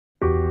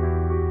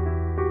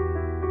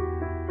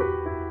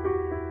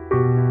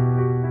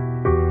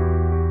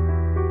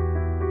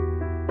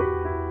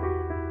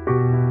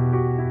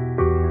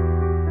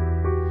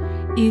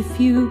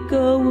you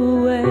go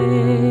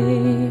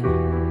away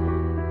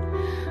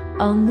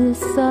on this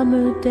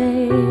summer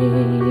day,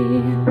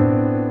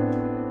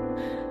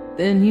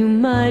 then you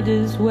might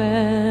as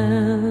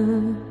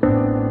well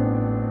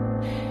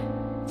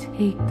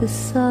take the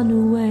sun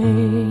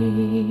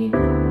away.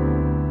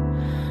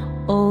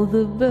 All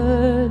the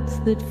birds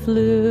that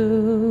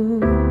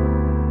flew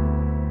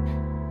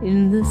in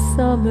the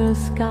summer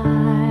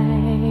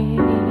sky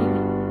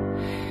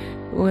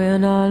when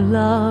our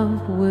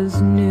love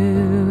was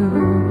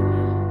new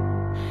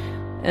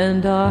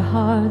and our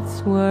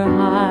hearts were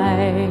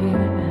high,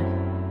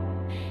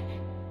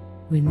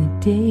 when the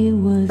day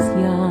was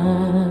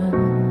young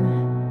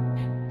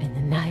and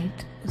the night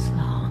was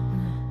long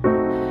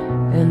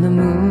and the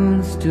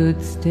moon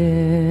stood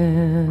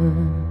still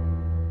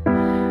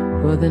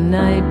for the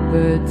night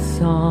bird's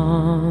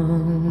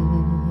song.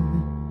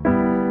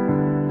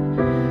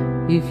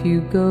 If you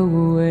go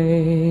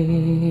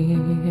away,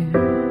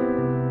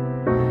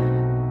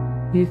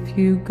 if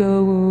you go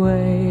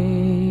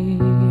away,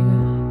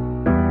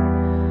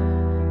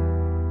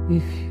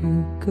 if you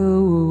go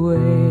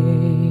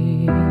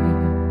away,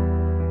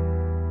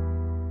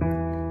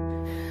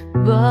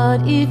 but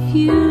if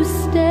you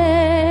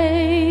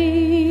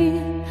stay,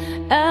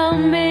 I'll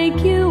make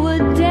you a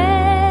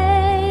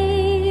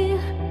day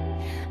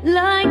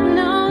like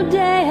no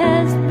day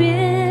has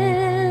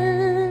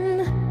been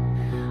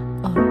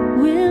or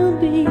will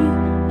be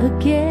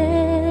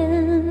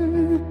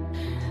again.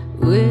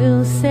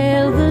 We'll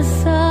sail the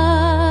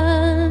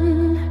sun,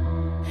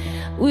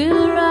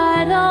 we'll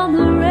ride on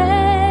the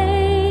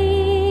rain,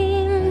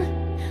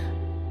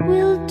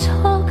 we'll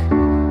talk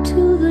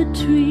to the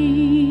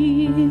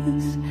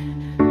trees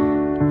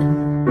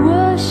and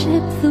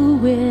worship the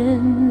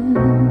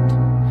wind.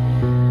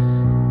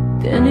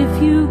 Then if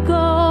you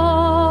go,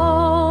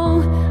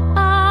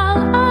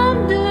 I'll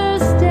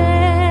understand.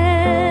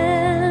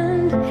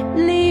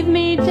 Leave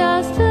me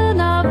just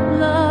enough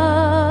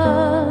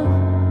love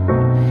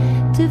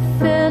to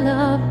fill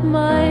up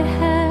my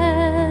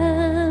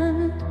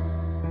hand.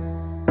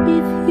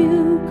 If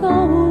you go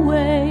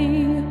away,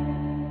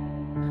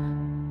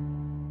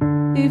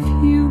 if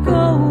you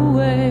go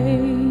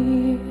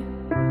away,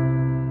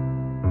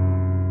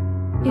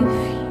 if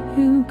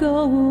you go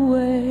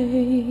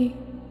away,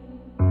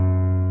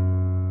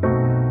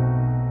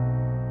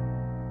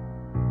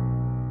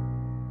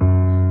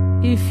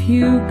 if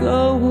you go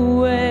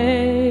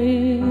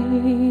away,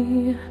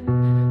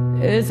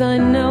 as I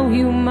know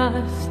you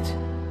must,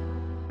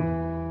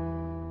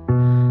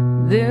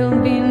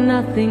 there'll be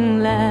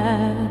nothing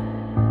left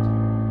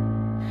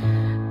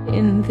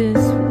in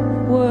this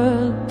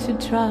world to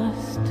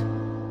trust.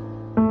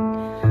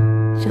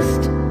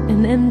 Just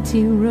an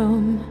empty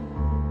room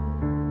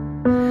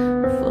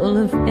full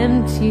of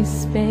empty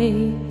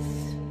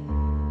space,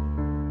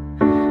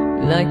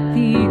 like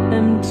the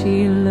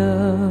empty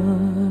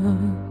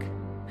look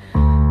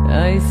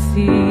I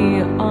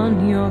see on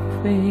your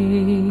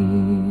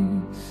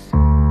face.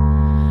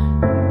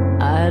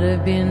 I'd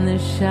have been the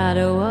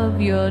shadow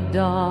of your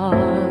dog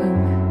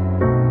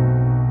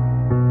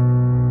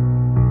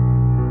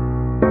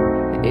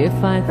if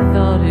I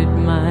thought it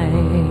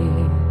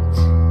might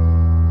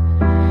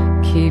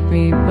keep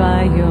me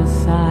by your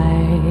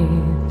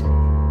side.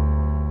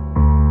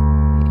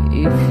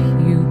 If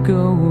you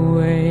go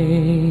away,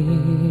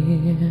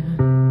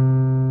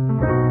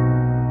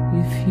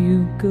 if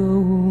you go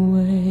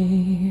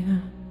away,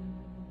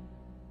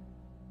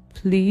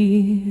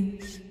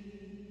 please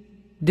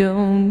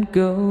don't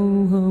go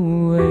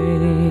away.